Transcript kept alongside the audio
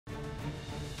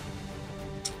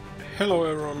Hello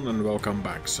everyone and welcome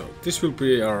back. So this will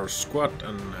be our squad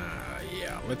and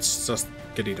yeah, let's just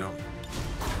get it on.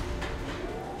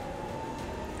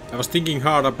 I was thinking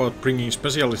hard about bringing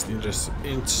specialist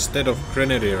instead of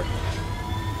grenadier,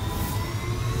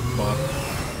 but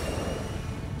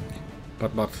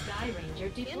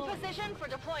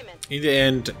in the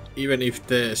end, even if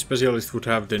the specialist would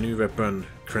have the new weapon,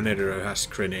 grenadier has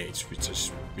grenades,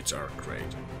 which are great.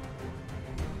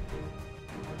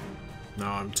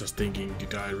 Now I'm just thinking,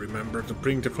 did I remember to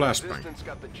bring the flashbang?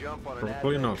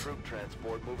 Probably not. Troop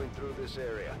transport moving through this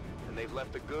area, and they've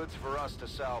left the goods for us to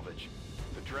salvage.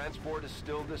 The transport is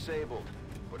still disabled,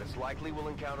 but it's likely we'll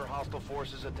encounter hostile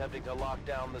forces attempting to lock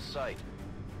down the site.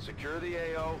 Secure the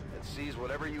AO and seize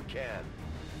whatever you can.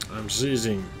 I'm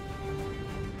seizing.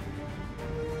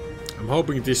 I'm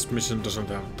hoping this mission doesn't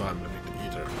have a time limit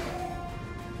either.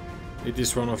 It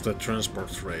is one of the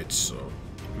transport raids, so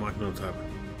it might not happen.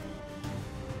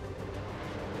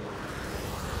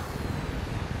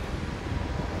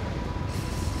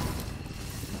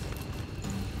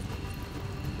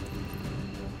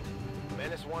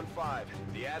 Menace 1-5,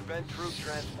 the Advent troop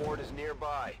transport is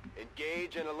nearby.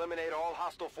 Engage and eliminate all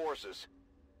hostile forces.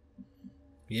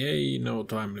 Yay, no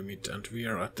time limit, and we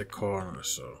are at the corner,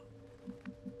 so...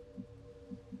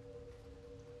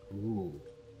 Ooh.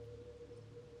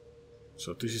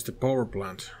 So this is the power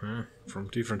plant, huh? From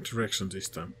different direction this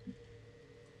time.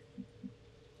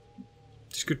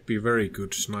 This could be very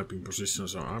good sniping position,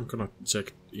 so I'm gonna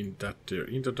check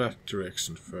into that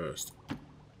direction first.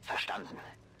 Verstanden.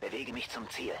 Bewege mich zum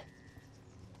Ziel.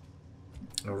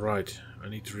 Alright, I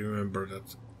need to remember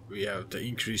that we have the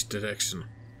increased detection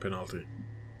penalty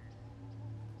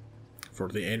for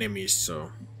the enemies,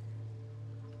 so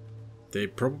they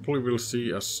probably will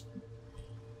see us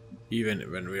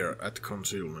even when we are at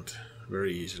concealment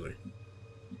very easily.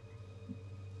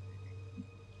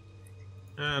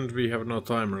 And we have no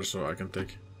timer, so I can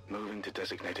take Moving to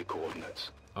designated coordinates.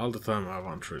 all the time I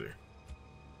want, really.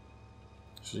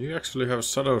 So you actually have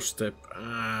Shadow Step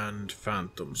and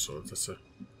Phantom, so that's a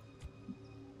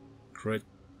great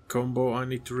combo I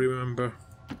need to remember.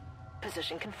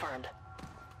 Position confirmed.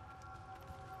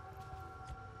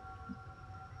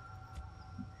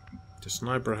 The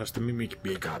sniper has the mimic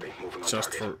beacon,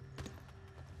 just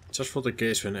for the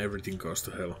case when everything goes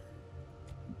to hell.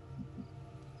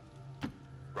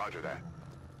 Roger that.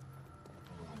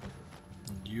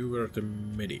 You were the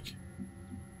medic.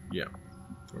 Yeah.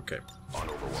 Okay. On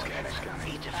Overwatch.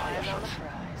 Need to fire on the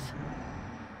prize.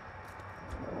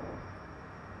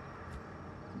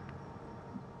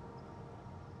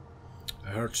 I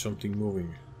heard something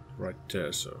moving right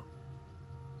there, so...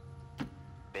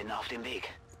 Bin auf dem Weg.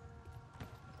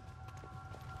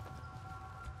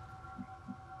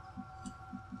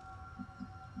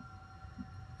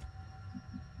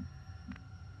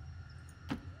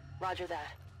 Roger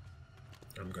that.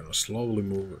 I'm gonna slowly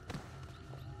move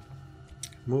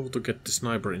to get the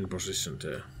sniper in position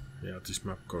there. Yeah, this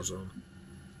map goes on.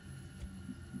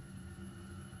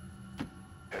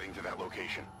 Heading to that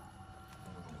location.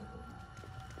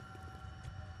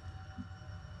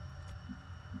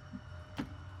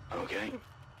 Okay.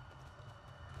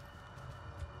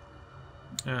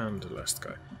 And the last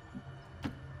guy.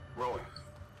 Rolling.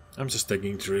 I'm just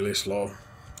taking it really slow.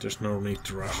 There's no need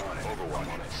to rush.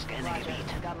 Overwatch on it. Scanning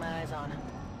Gebiet. Got my eyes on.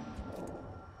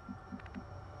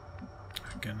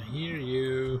 I can hear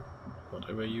you,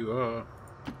 whatever you are.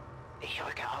 Ich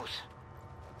rücke aus.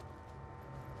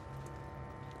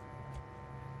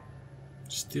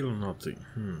 Still nothing.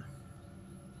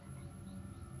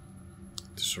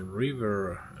 There's a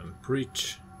river and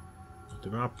bridge.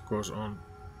 The map goes on.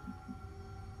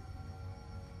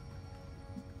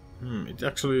 It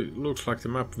actually looks like the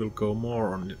map will go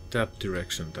more on that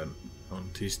direction than on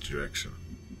this direction.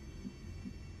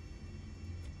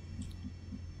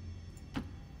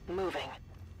 Moving.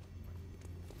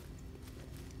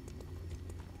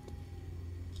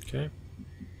 Okay.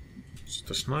 So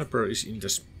the sniper is in the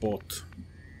spot.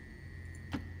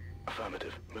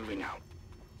 Affirmative. Moving out.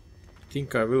 I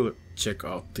think I will check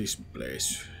out this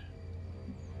place.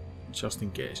 Just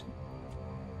in case.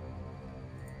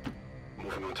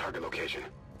 Moving on target location.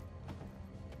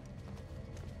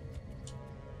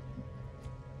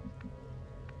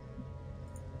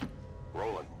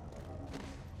 Rolling.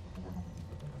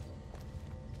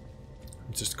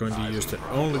 I'm just going to use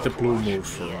only the blue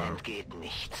moves for Mir now. entgeht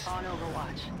nichts. On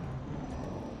Overwatch.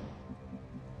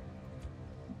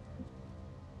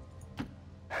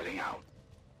 Heading out.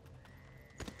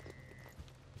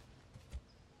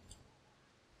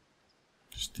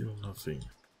 Still nothing.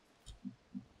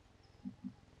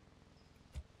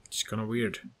 It's kinda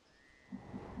weird.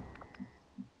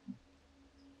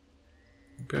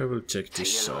 Maybe I will check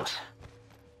this side.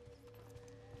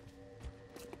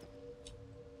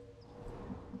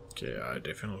 Okay, I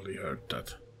definitely heard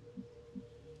that.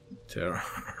 They're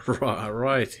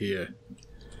right here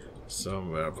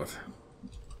somewhere, but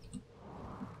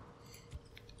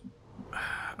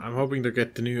I'm hoping to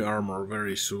get the new armor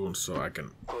very soon, so I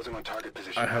can. Closing on target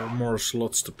position. I have more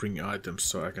slots to bring items,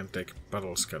 so I can take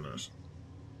battle scanners.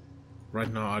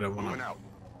 Right now, I don't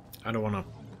wanna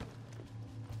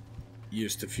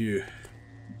use the few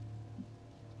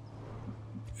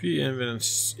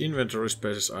inventory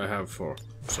spaces I have for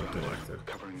something like that.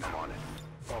 Covering them on it.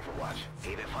 Overwatch.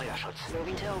 Even fire shots.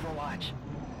 Moving to Overwatch.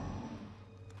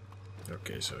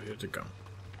 Okay, so here they come.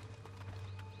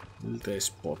 Will they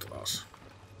spot us?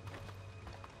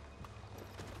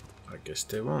 I guess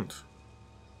they won't.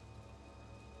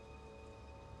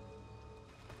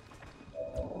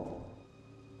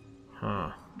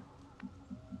 Huh.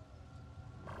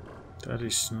 That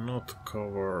is not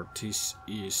covered. This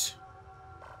is.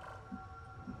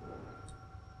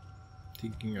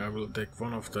 Thinking I will take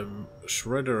one of the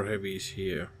shredder heavies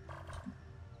here.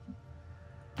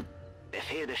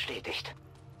 Befehl bestätigt.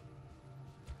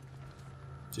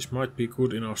 This might be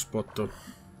good enough spot to.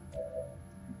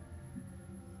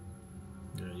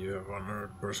 Yeah, you have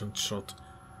 100% shot.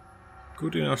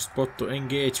 Good enough spot to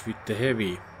engage with the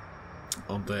heavy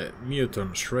on the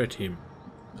mutant, shred him,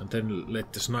 and then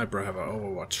let the sniper have an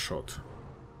overwatch shot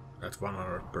at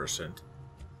 100%.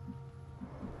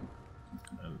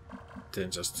 And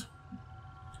then just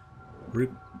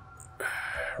rip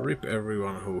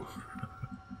everyone who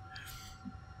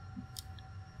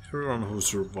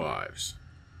survives,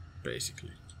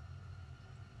 basically.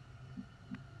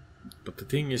 But the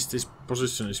thing is, this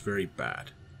position is very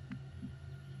bad.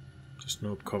 There's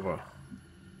no cover.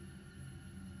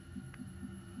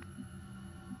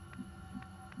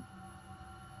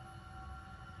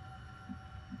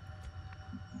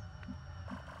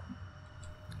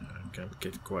 I can't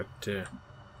get quite there.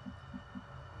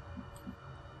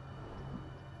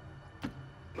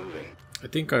 Moving. I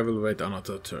think I will wait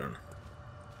another turn.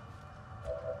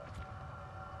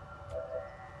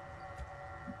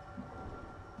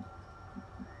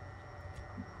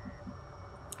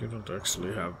 You don't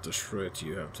actually have the shred,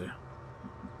 you have the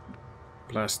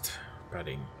blast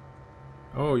padding.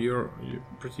 Oh, you're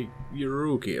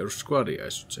rookie or squaddy, I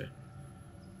should say.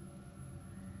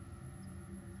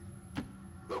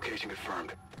 Location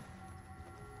confirmed.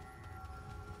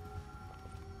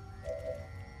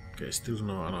 Okay, still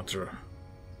no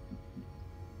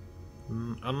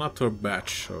another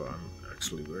batch, so I'm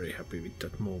actually very happy with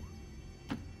that move.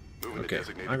 Okay,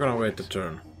 I'm gonna wait the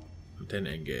turn and then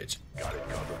engage. Got it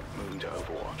covered. Moving to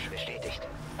Overwatch. Bestätigt.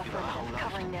 Affirmative.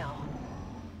 Covering now.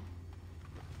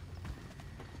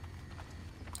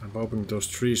 I'm hoping those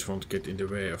trees won't get in the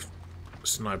way of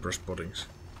sniper spotting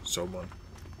someone.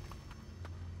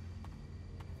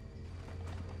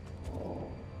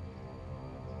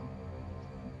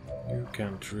 You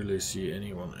can't really see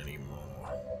anyone anymore.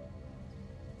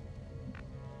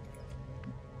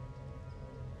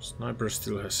 Sniper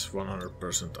still has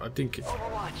 100%. I think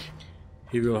Overwatch.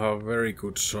 he will have very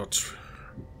good shots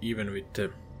even with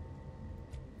the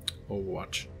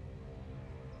Overwatch.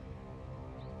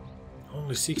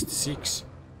 Only 66.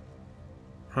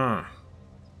 Huh.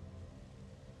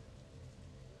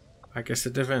 I guess the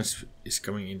defense is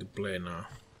coming into play now.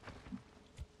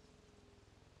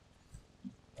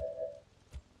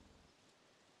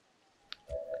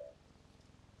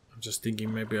 I'm just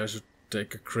thinking maybe I should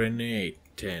take a grenade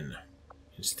 10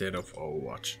 instead of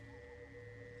Overwatch.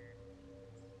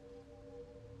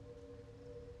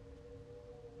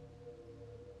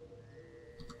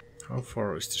 How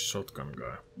far is the shotgun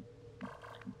guy?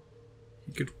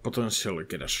 He could potentially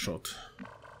get a shot.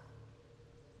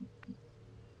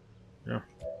 Yeah.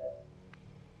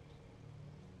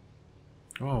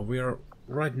 Oh, we are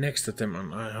right next to them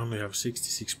and I only have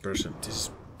 66%. This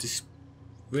is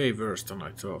way worse than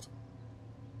I thought.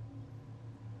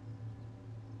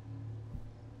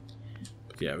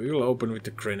 But yeah, we will open with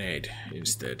the grenade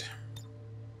instead.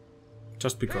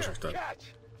 Just because of that.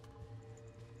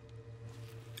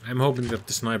 I'm hoping that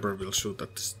the sniper will shoot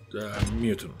at the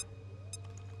mutant.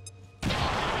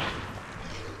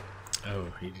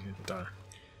 Oh, he didn't die.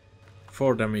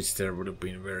 4 damage there would have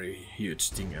been a very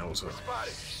huge thing also.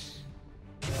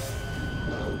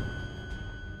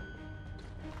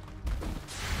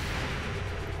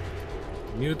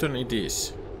 Mutant it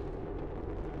is.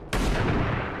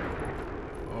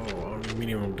 Oh, only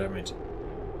minimum damage.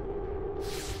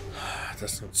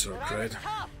 That's not so great.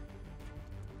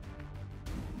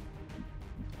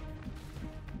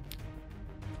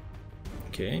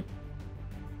 Okay.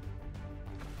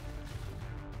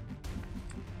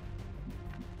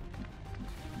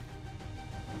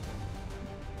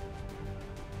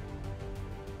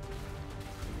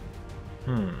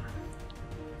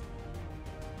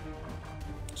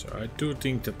 So I do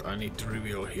think that I need to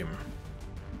reveal him.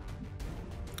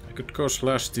 I could go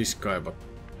slash this guy, but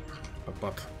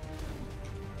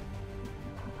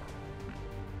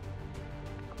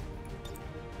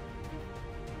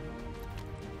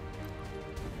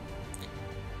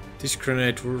this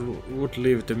grenade would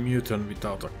leave the mutant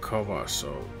without a cover,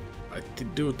 so I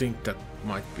do think that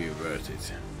might be worth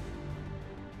it.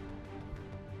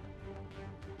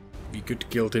 We could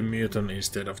kill the mutant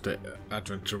instead of the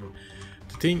adventurer.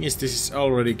 The thing is, this is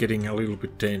already getting a little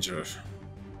bit dangerous.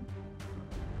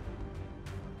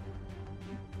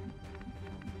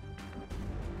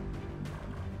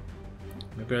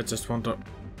 Maybe I just want to...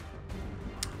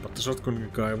 But the shotgun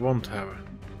guy won't have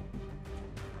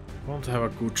a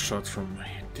good shot from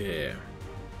there.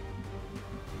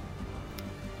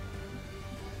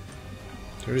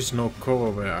 There is no cover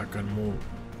where I can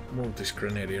move this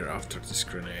grenadier after this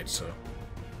grenade, so...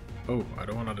 Oh, I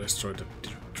don't want to destroy the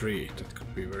tree, that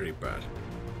could be very bad.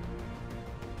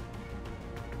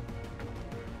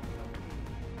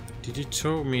 Did it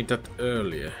show me that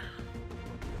earlier?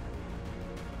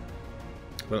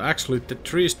 Well, actually the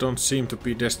trees don't seem to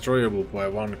be destroyable by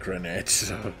one grenade,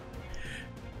 so...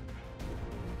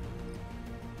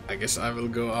 I guess I will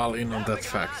go all in on that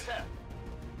fact.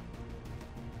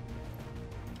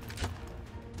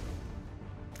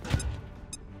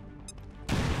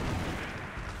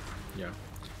 Yeah.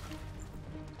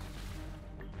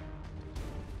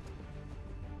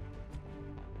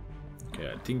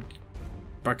 Okay, I think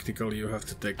practically you have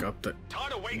to take out the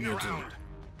mutant.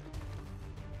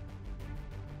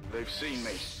 They've seen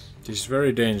me. This is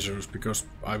very dangerous because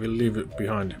I will leave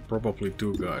behind probably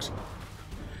 2 guys.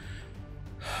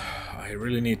 I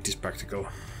really need this spectacle.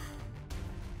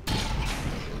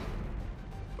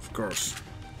 Of course.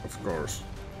 Of course.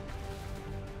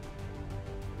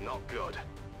 Not good.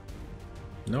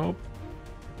 Nope.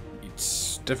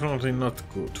 It's definitely not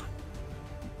good.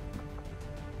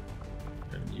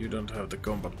 And you don't have the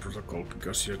combat protocol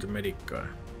because you're the medic guy.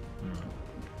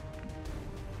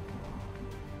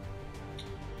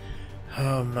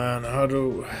 Oh man, how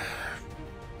do...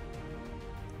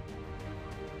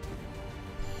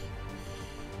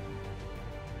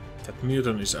 That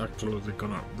mutant is absolutely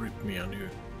gonna rip me a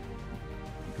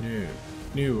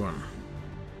new one.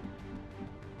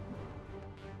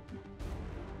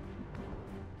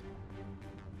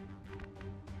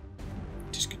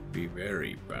 This could be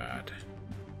very bad.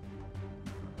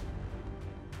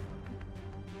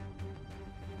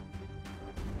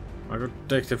 I could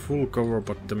take the full cover,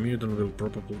 but the mutant will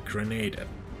probably grenade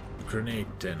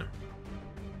then.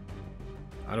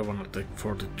 I don't wanna take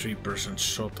 43%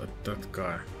 shot at that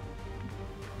guy.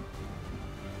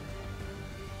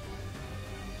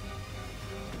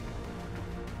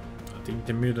 I think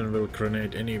the mutant will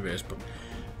grenade anyways, but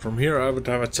from here I would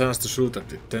have a chance to shoot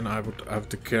at it. Then I would have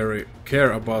to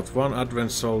care about one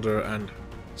advanced soldier and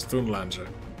stun lancer.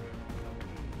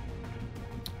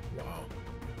 Wow.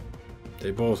 They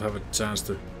both have a chance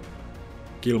to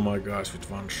kill my guys with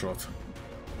one shot.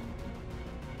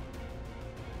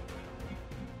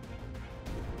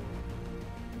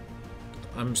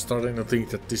 I'm starting to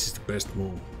think that this is the best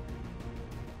move.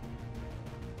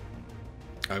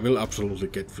 I will absolutely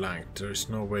get flanked. There is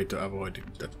no way to avoid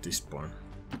it at this point.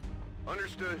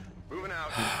 Understood. Moving out.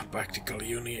 Practically,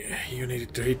 you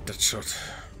needed to hit that shot.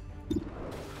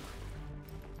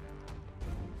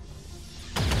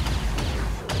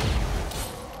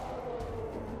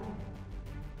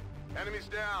 Enemies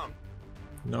down.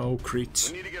 No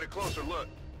crits. We need to get a closer look.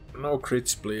 No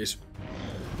crits, please.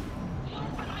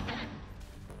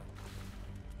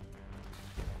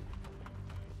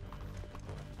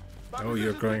 Oh,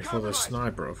 you're going for the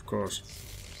sniper, of course.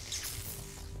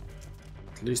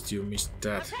 At least you missed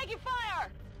that. Taking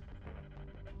fire!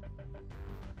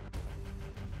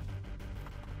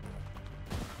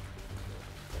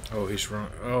 Oh, he's wrong.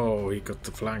 Oh, he got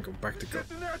the flank on practical.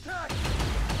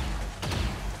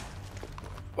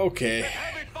 Okay,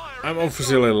 I'm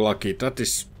obviously lucky. That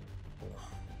is,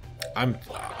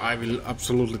 I will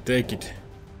absolutely take it.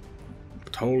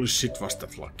 But holy shit, was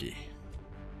that lucky!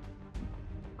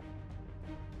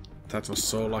 That was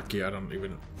so lucky. I don't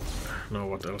even know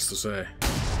what else to say.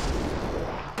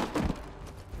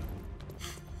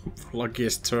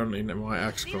 Luckiest turn in my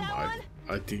XCom,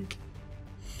 I think.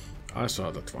 I saw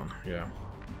that one, yeah.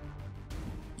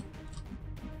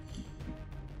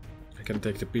 I can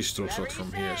take the pistol shot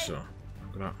from here, so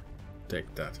I'm gonna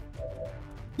take that.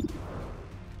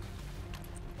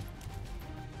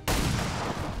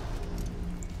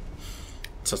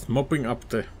 Just mopping up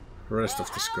the rest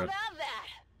of the squad.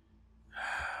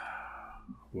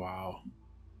 Wow.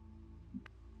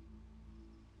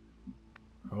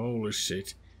 Holy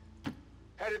shit.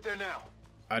 Headed there now.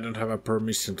 I don't have a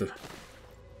permission to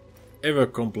ever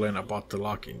complain about the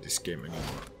luck in this game anymore.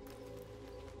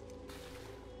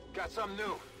 Got something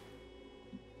new.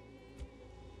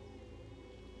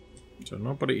 So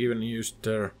nobody even used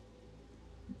their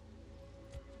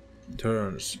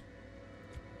turns.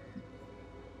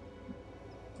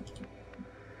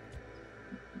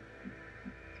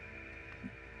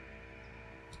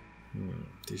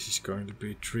 This is going to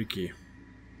be tricky.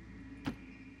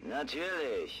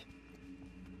 Natürlich.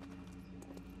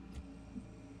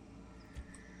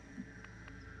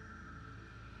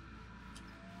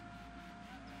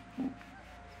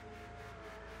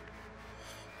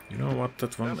 You know what?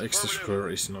 That one extra square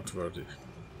is not worth it.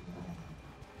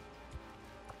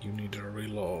 You need a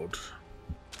reload.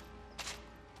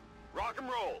 Rock and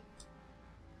roll.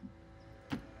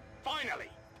 Finally.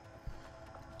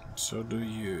 So do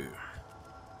you.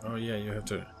 Oh yeah, you have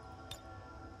to.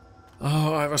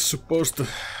 Oh, I was supposed to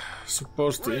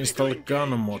install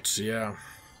gun mods. Yeah,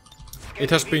 it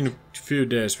has been a few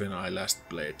days when I last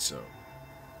played, so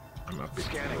I'm a bit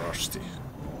rusty.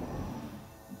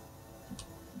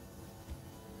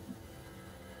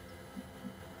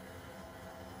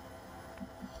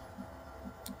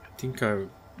 I think I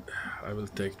will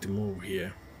take the move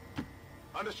here.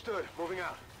 Understood. Moving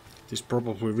out. This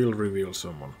probably will reveal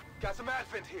someone. Got some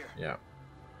advent here. Yeah.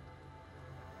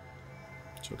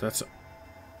 So that's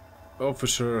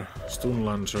officer, stun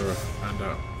lancer, and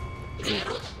a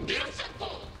trooper.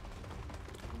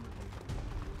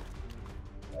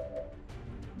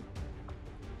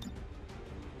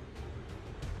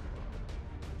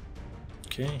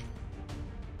 Okay.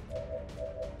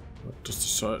 What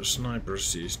does the sniper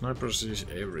see? Sniper sees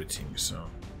everything, so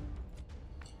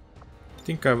I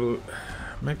think I will.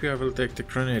 Maybe I will take the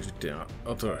grenade with the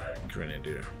other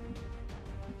grenadier.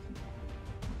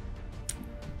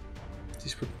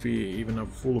 This would be even a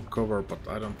full cover, but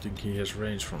I don't think he has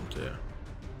range from there.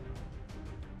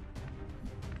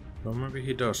 Well, maybe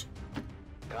he does.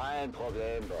 Kein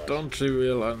Problem, Boss. Don't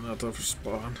reveal another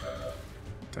spawn.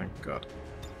 Thank God.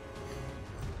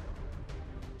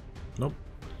 Nope.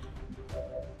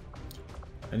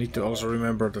 I need to also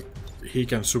remember that he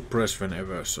can suppress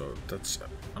whenever, so that's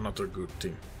another good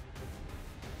thing.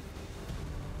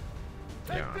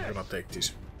 Yeah, I'm gonna take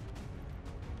this.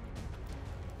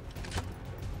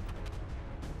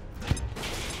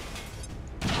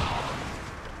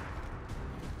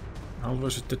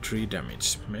 Always with the 3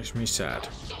 damage, makes me sad.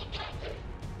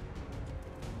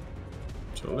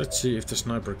 So let's see if the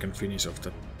sniper can finish off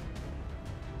that.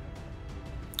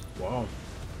 Wow,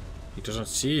 he doesn't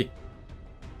see.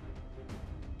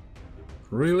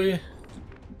 Really?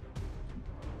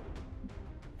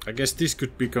 I guess this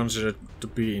could be considered to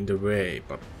be in the way,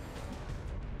 but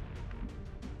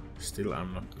still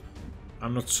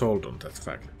I'm not sold on that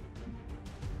fact.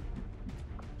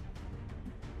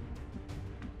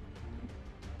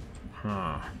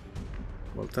 Huh.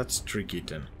 Well, that's tricky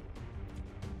then.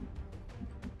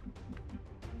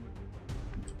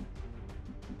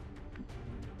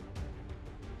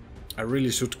 I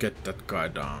really should get that guy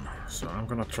down, so I'm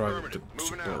gonna try with the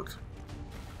support.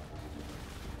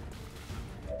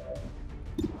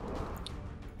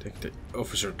 Take the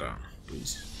officer down,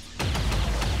 please.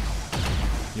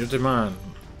 You're the man.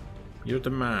 You're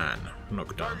the man.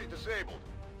 Knockdown. Target disabled.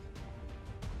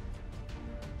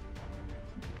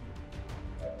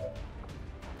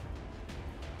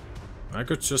 I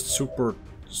could just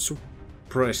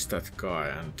suppress that guy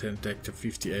and then take the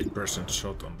 58%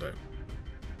 shot on them.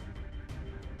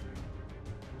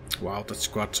 Wow, that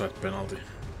squad side penalty.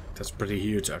 That's pretty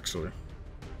huge actually.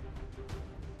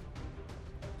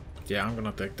 Yeah, I'm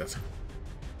gonna take that.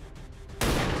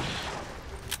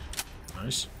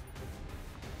 Nice.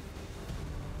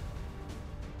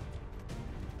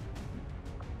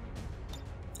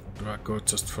 Or do I go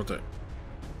just for the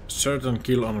certain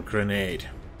kill on grenade?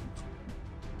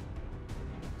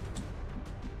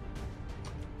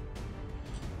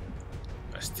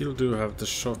 I still do have the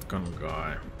shotgun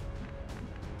guy.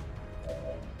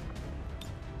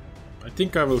 I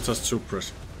think I will just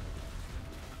suppress.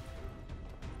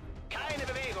 Keine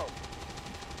Bewegung.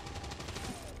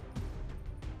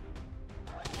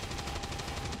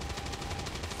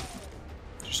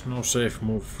 There's no safe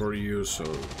move for you, so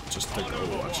just take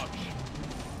Overwatch.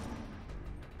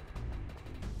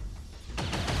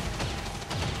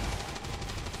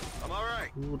 I'm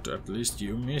alright. Good, at least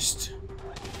you missed.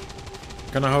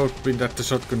 Kinda hoping that the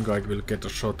shotgun guy will get a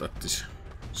shot at this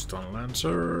stun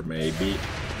lancer, maybe.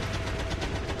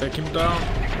 Take him down.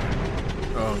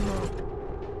 Oh no.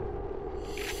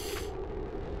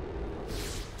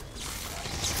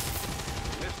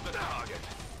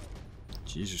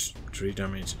 Jesus, 3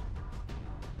 damage.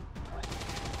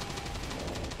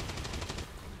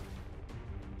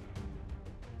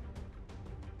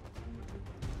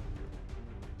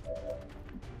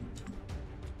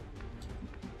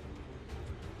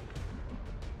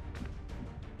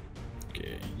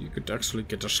 Okay, you could actually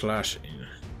get a slash in.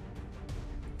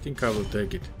 I think I will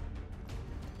take it.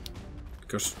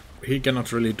 Because he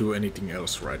cannot really do anything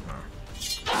else right now.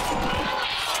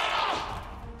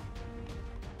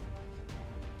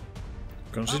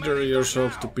 Consider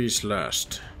yourself to be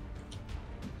slashed.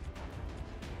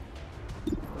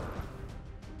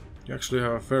 You actually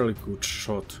have a fairly good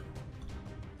shot.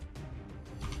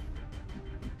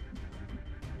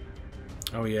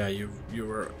 Oh yeah, you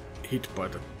were hit by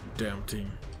the damn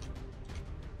thing.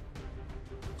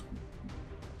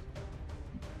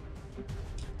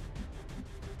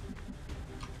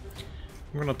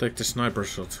 I'm gonna take the sniper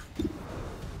shot.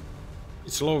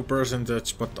 It's low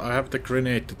percentage, but I have the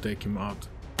grenade to take him out.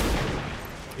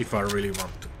 If I really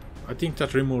want to. I think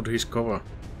that removed his cover.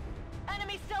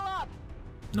 Enemy still up.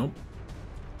 Nope.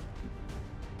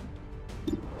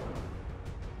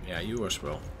 Yeah, you as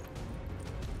well.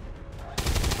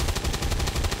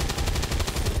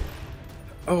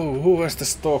 Oh, who has the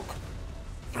stock?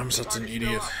 I'm such an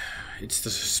idiot. It's the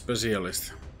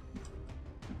specialist.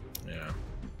 Yeah.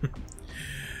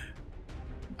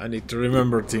 I need to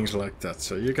remember things like that,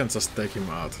 so you can just take him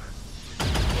out.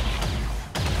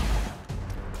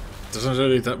 Doesn't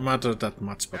really matter that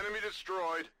much, but Enemy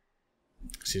destroyed.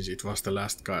 Since it was the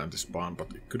last guy on the spawn, but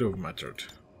it could have mattered.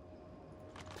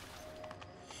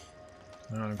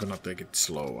 Now I'm gonna take it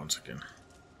slow once again.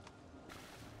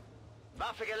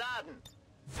 Waffe geladen.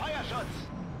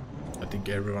 Feuerschutz. I think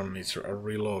everyone needs a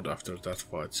reload after that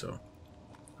fight, so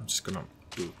I'm just gonna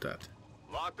do that.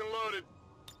 Locked and loaded.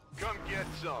 Come get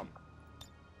some.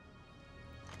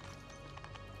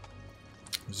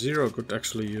 Zero could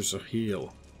actually use a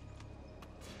heal.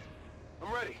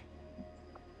 I'm ready.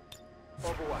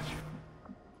 Overwatch.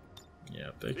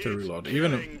 Yeah, take the reload.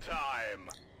 Even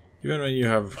when you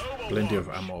have plenty of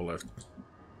ammo left.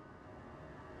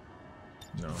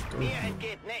 No, don't. Mir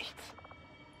entgeht nichts.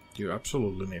 You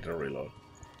absolutely need a reload.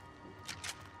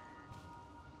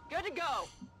 Good to go.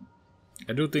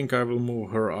 I do think I will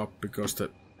move her up because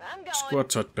the I'm going.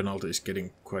 squad shot penalty is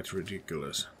getting quite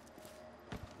ridiculous.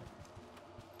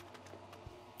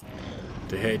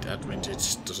 The hate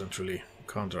advantage doesn't really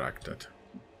counteract that.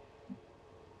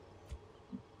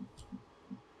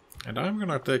 And I'm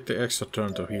gonna take the extra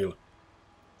turn to heal.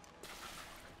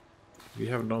 We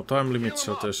have no time limit,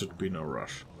 so there should be no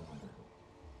rush.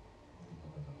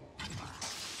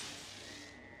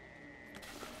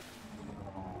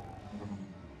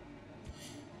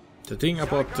 The thing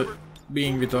about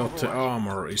being without the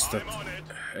armor is that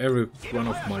every one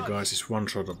of my guys is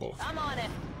one-shottable, I'm on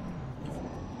it.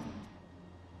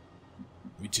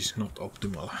 which is not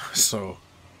optimal. So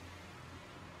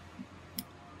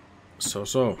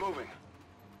Moving.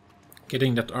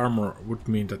 getting that armor would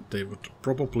mean that they would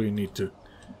probably need to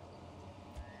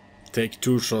take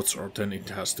 2 shots, or then it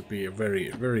has to be a very,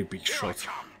 very big shot.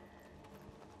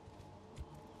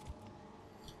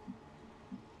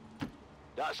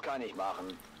 Das kann ich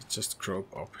machen. Just crop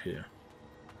up here.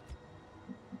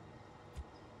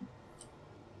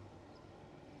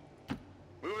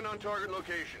 Moving on target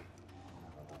location.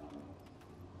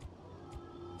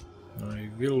 I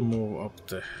will move up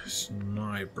the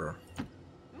sniper.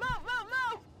 Move, move,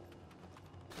 move.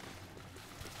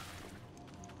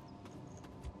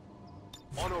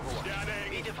 On Overwatch.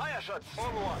 Biete Feuerschutz.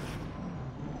 Overwatch.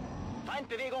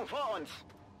 Feindbewegung vor uns.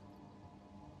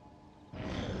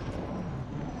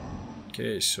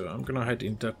 Okay, so I'm gonna head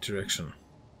in that direction.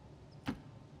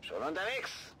 Schon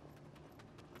unterwegs.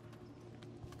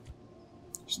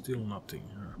 Still nothing,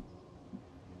 huh?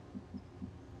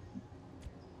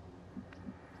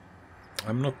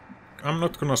 I'm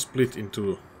not gonna split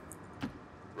into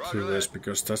 2 ways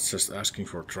because that's just asking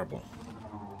for trouble.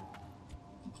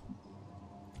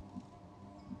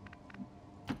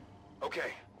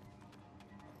 Okay.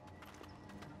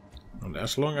 And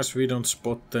as long as we don't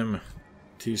spot them,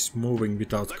 these moving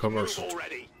without cover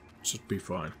should be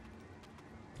fine.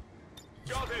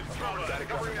 Got it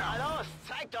covered. Na los,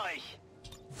 zeigt euch.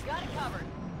 Got it covered.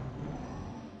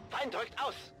 Feind drückt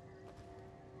aus.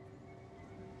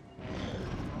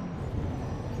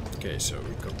 Okay, so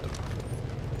we got them.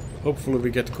 Hopefully we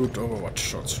get good Overwatch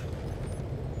shots.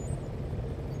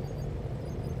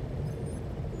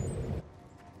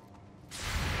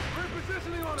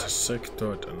 It's a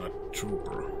sectoid and a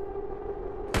trooper.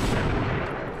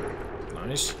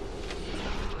 Nice.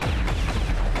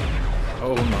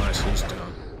 Oh nice, he's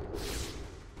down.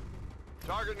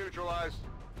 Target neutralized.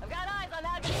 I've got eyes on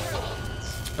that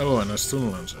troops. Oh, and a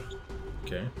stun lancer.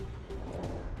 Okay.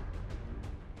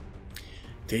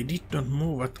 They did not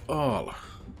move at all.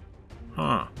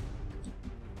 Huh.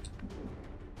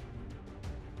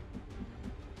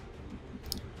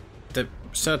 The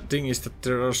sad thing is that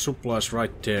there are supplies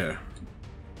right there.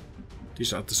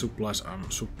 These are the supplies I'm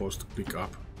supposed to pick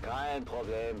up. Kein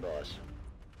Problem, Boss.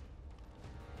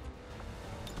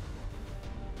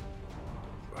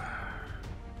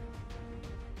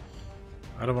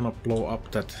 I don't wanna blow up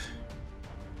that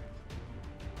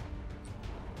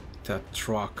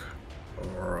truck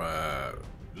or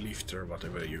lifter,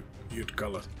 whatever you'd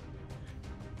call it,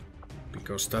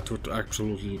 because that would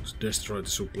absolutely destroy the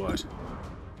supplies.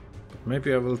 But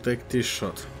maybe I will take this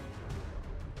shot.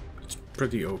 It's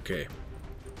pretty okay.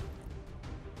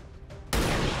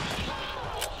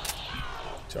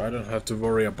 So I don't have to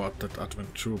worry about that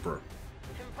advent trooper.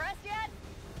 Impressed yet?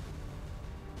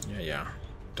 Yeah.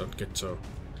 Don't get so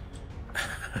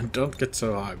don't get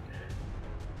so high.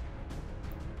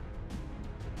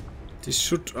 This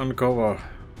should uncover,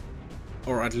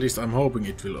 or at least I'm hoping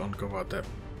it will uncover the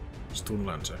stun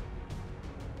lancer.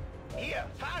 Hier,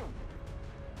 fang!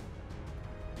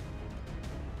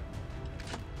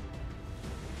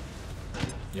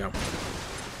 Yeah.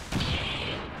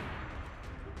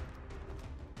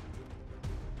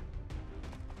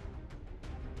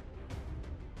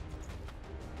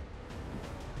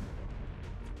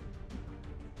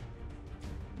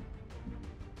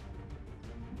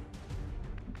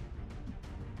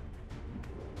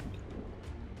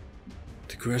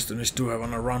 The question is, do I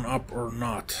want to run up or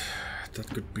not? That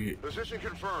could be Position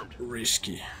confirmed.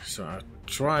 risky, so I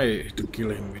try to kill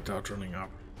him without running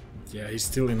up. Yeah, he's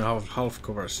still in half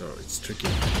cover, so it's tricky.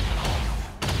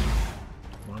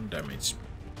 1 damage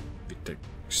with the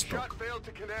stock. Shot failed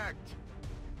to connect.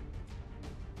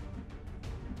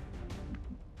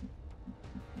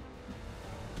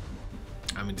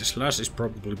 I mean, the slash is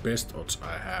probably best odds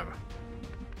I have.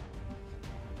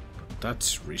 But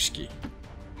that's risky.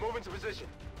 Move into position.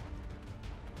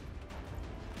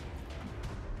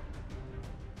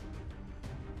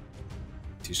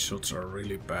 These shots are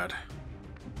really bad.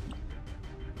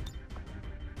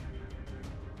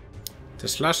 The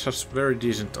slash has very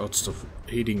decent odds of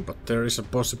hitting, but there is a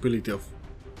possibility of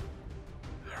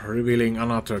revealing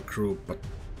another group, but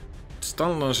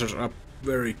stun lancers are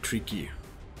very tricky,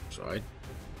 so I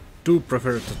do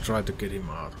prefer to try to get him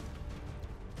out.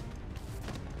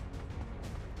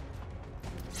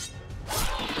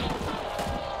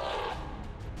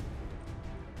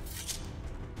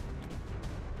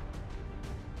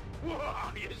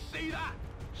 Whoa, you see that?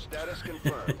 Status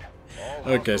confirmed.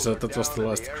 All Okay, so hostiles are that was down the and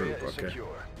last area group, is okay.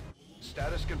 secure.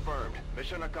 Status confirmed.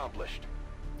 Mission accomplished.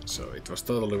 So it was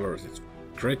totally worth it.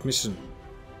 Great mission.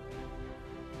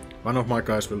 One of my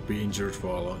guys will be injured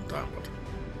for a long time, but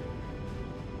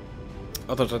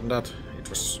other than that, it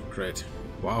was great.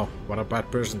 Wow, what a bad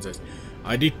percentage.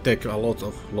 I did take a lot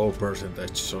of low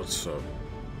percentage shots, so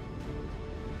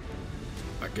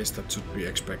I guess that should be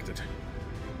expected.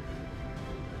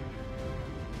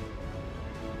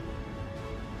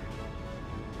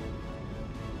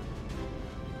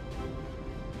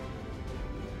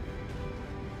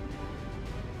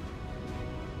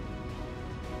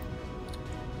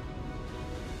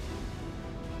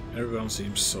 Everyone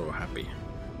seems so happy.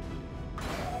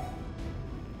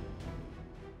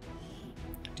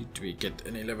 Did we get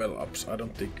any level ups? I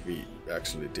don't think we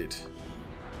actually did.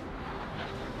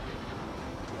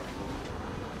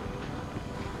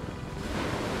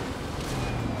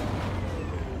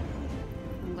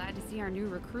 I'm glad to see our new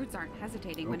recruits aren't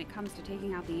hesitating when it comes to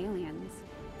taking out the aliens.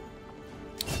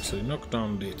 Actually,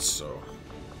 knockdown did so.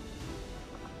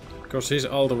 Because he's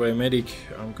all the way medic,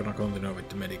 I'm gonna continue with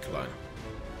the medic line.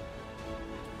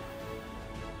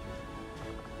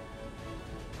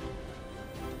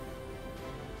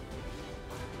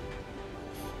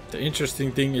 The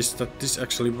interesting thing is that this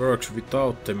actually works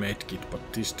without the medkit, but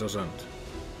this doesn't.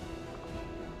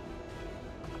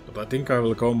 But I think I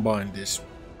will combine this.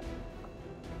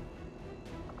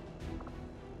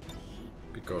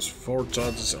 Because 4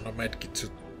 charges on a medkit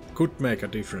could make a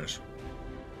difference.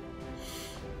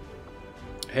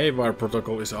 Haywire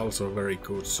protocol is also very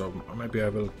good, so maybe I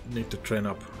will need to train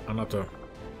up another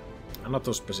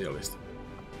specialist.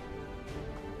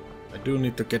 I do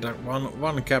need to get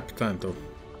one captain to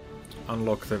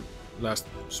unlock the last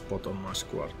spot on my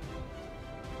squad.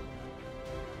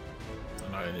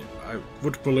 And I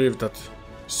would believe that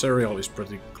Serial is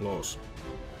pretty close.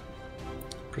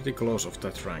 Pretty close of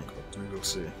that rank, but we will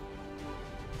see.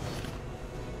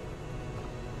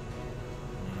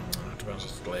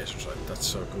 Advanced laser sight, that's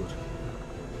so good.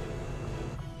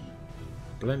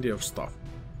 Plenty of stuff.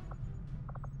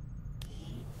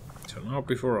 So now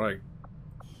before I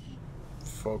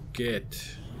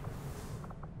forget,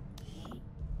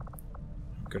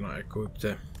 I'm gonna equip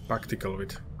the practical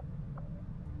with...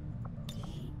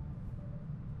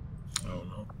 Oh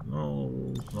no,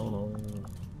 no, no, no.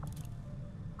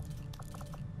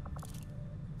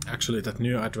 Actually, that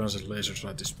new advanced laser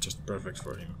sight is just perfect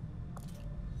for him.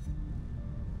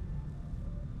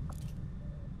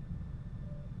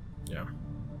 Yeah.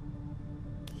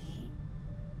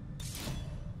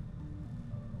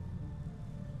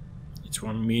 It's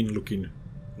one mean looking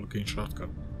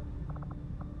shotgun.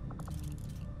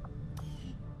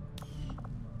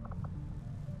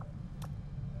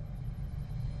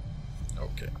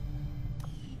 Okay.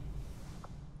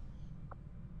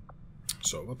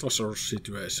 So what was our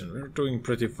situation? We're doing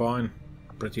pretty fine.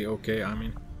 Pretty okay, I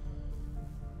mean.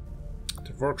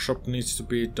 The workshop needs to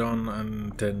be done,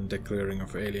 and then the clearing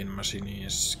of alien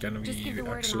machines. Can we Just give the word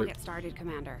and actually... I'll get started,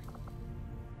 Commander.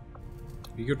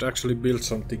 We could actually build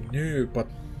something new, but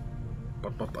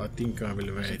I think I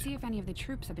will We should wait. see if any of the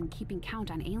troops have been keeping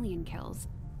count on alien kills.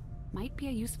 Might be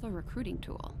a useful recruiting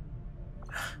tool.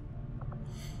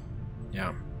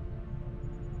 Yeah.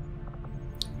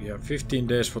 We have 15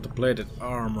 days for the plated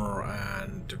armor,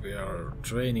 and we are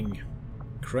training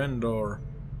Krendor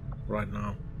right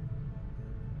now.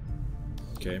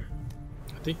 Okay.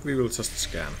 I think we will just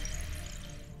scan.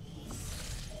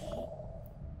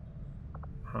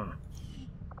 Huh.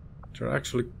 They're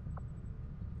actually...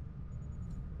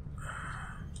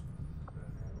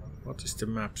 What is the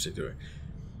map doing?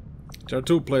 There are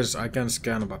 2 places I can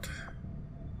scan, but...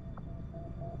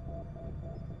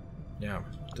 Yeah,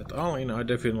 that all-in I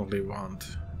definitely want.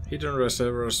 Hidden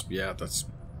reservoirs, yeah, that's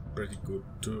pretty good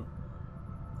too.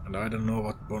 And I don't know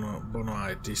what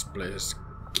Bonai these places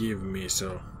give me,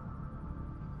 so...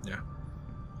 Yeah.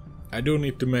 I do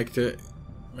need to make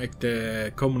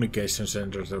the communication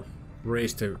center to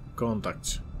raise the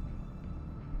contacts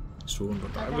soon,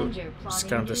 but I will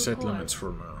scan the settlements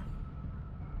for now.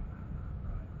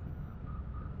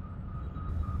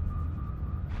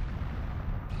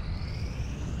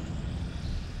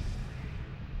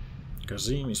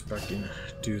 Kazim is back in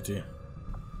duty.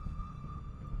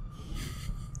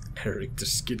 Eric the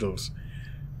Skittles.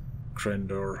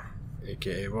 Krendor,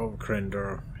 aka Wow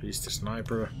Krendor, he's the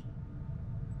sniper.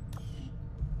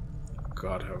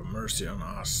 God have mercy on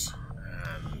us.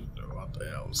 And what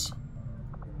else?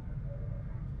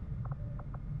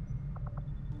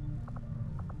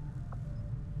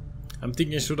 I'm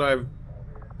thinking, should I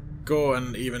go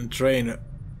and even train a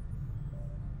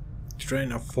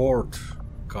 4th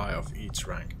guy of each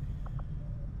rank?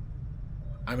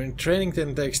 I mean, training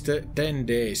them takes 10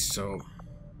 days, so...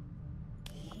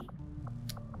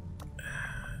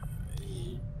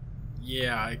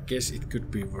 Yeah, I guess it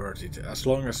could be worth it, as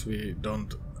long as we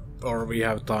don't... Or we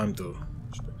have time to...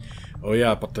 Oh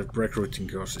yeah, but the recruiting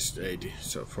cost is 80,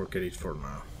 so forget it for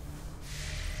now.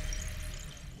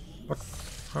 What?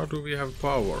 How do we have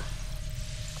power?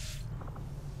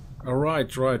 Oh,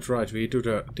 right, we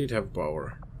did have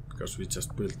power. Because we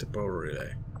just built the power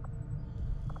relay.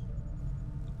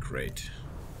 Great.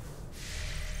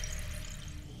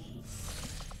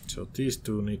 So these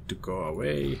 2 need to go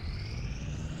away.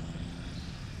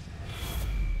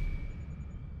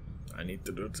 I need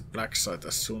to do the black site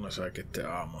as soon as I get the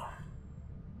ammo.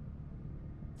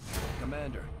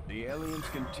 Commander, the aliens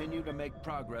continue to make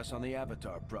progress on the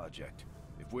Avatar project.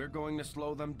 If we're going to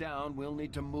slow them down, we'll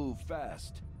need to move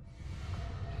fast.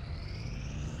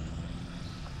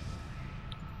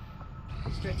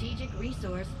 Strategic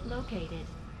resource located.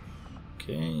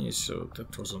 Okay, so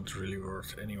that wasn't really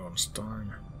worth anyone's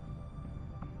time.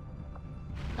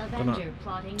 Avenger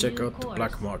plotting check new out the course.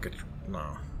 black market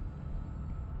now.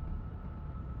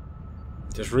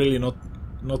 There's really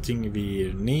nothing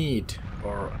we need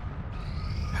or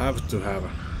have to have.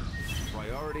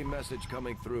 Priority message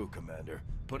coming through, Commander.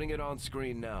 Putting it on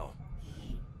screen now.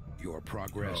 Your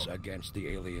progress against the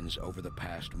aliens over the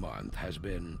past month has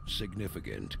been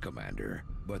significant, Commander.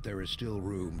 But there is still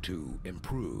room to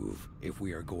improve if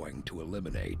we are going to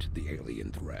eliminate the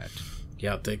alien threat.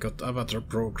 Yeah, they got Avatar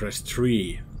Progress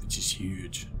 3, which is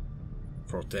huge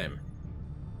for them.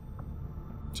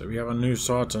 So we have a new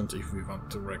sergeant if we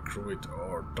want to recruit,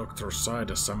 or Dr.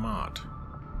 Saida Samad.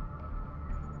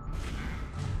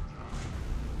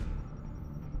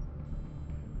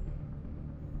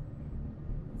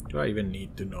 Do I even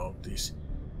need to know this?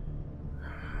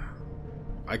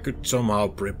 I could somehow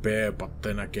prepare, but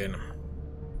then again,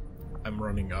 I'm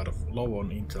running out of low on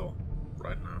intel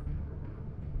right now.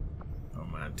 Oh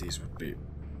man, these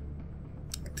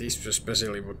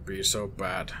especially would be so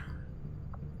bad.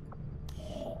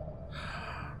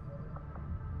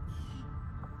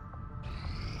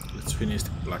 finish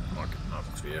the black market now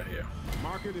that we are here.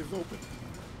 Market is open.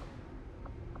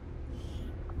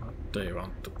 What they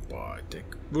want to buy? They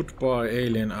would buy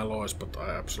alien alloys, but I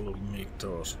absolutely need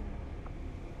those.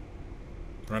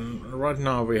 And right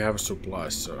now we have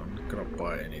supplies, so I'm not gonna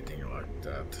buy anything like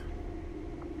that.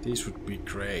 These would be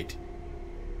great.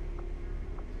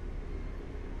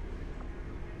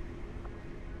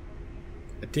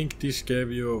 I think this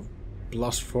gave you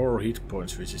 +4 hit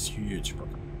points, which is huge, but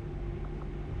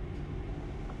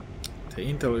the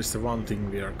intel is the one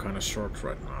thing we are kind of short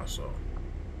right now, so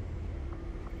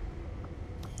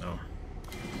no.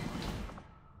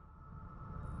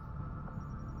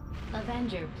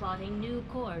 Avenger plotting new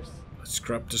course. Let's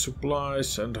grab the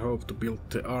supplies and hope to build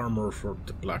the armor for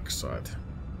the black side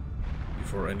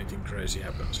before anything crazy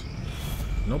happens.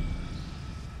 Nope.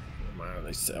 Man,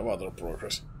 it's other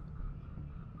progress.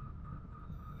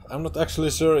 I'm not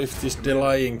actually sure if this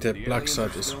delaying the black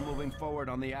side is... Still moving forward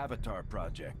on the Avatar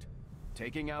project.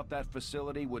 Taking out that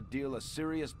facility would deal a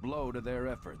serious blow to their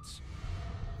efforts.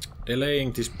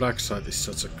 Delaying this black side is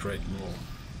such a great move.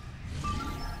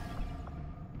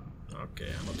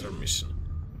 Okay, another mission.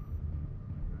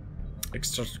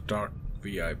 Extra dark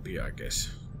VIP, I guess.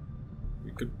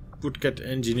 We would get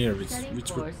engineer, which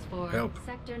would help.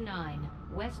 Sector 9,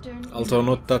 Western Although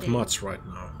not that States. much right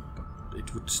now, but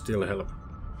it would still help.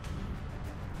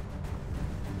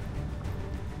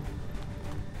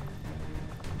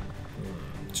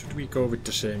 Should we go with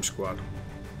the same squad?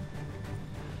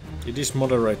 It is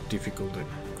moderate difficulty.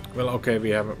 Well, okay, we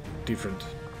have a different...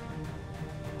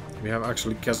 We have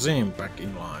actually Kazim back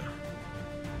in line.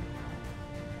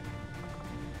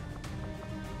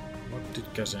 What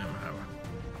did Kazim have?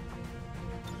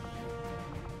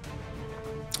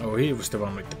 Oh, he was the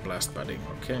one with the blast padding,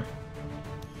 okay.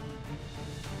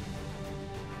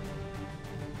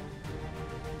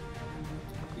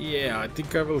 Yeah, I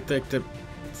think I will take the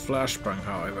flashbang,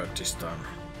 however, this time,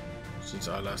 since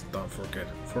I last time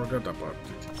forgot about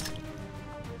it.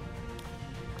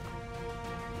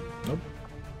 Nope.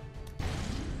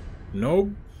 Nope.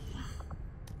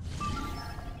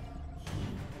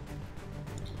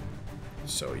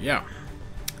 So yeah,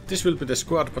 this will be the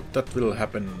squad, but that will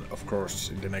happen, of course,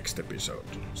 in the next episode.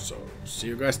 So see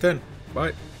you guys then.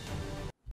 Bye.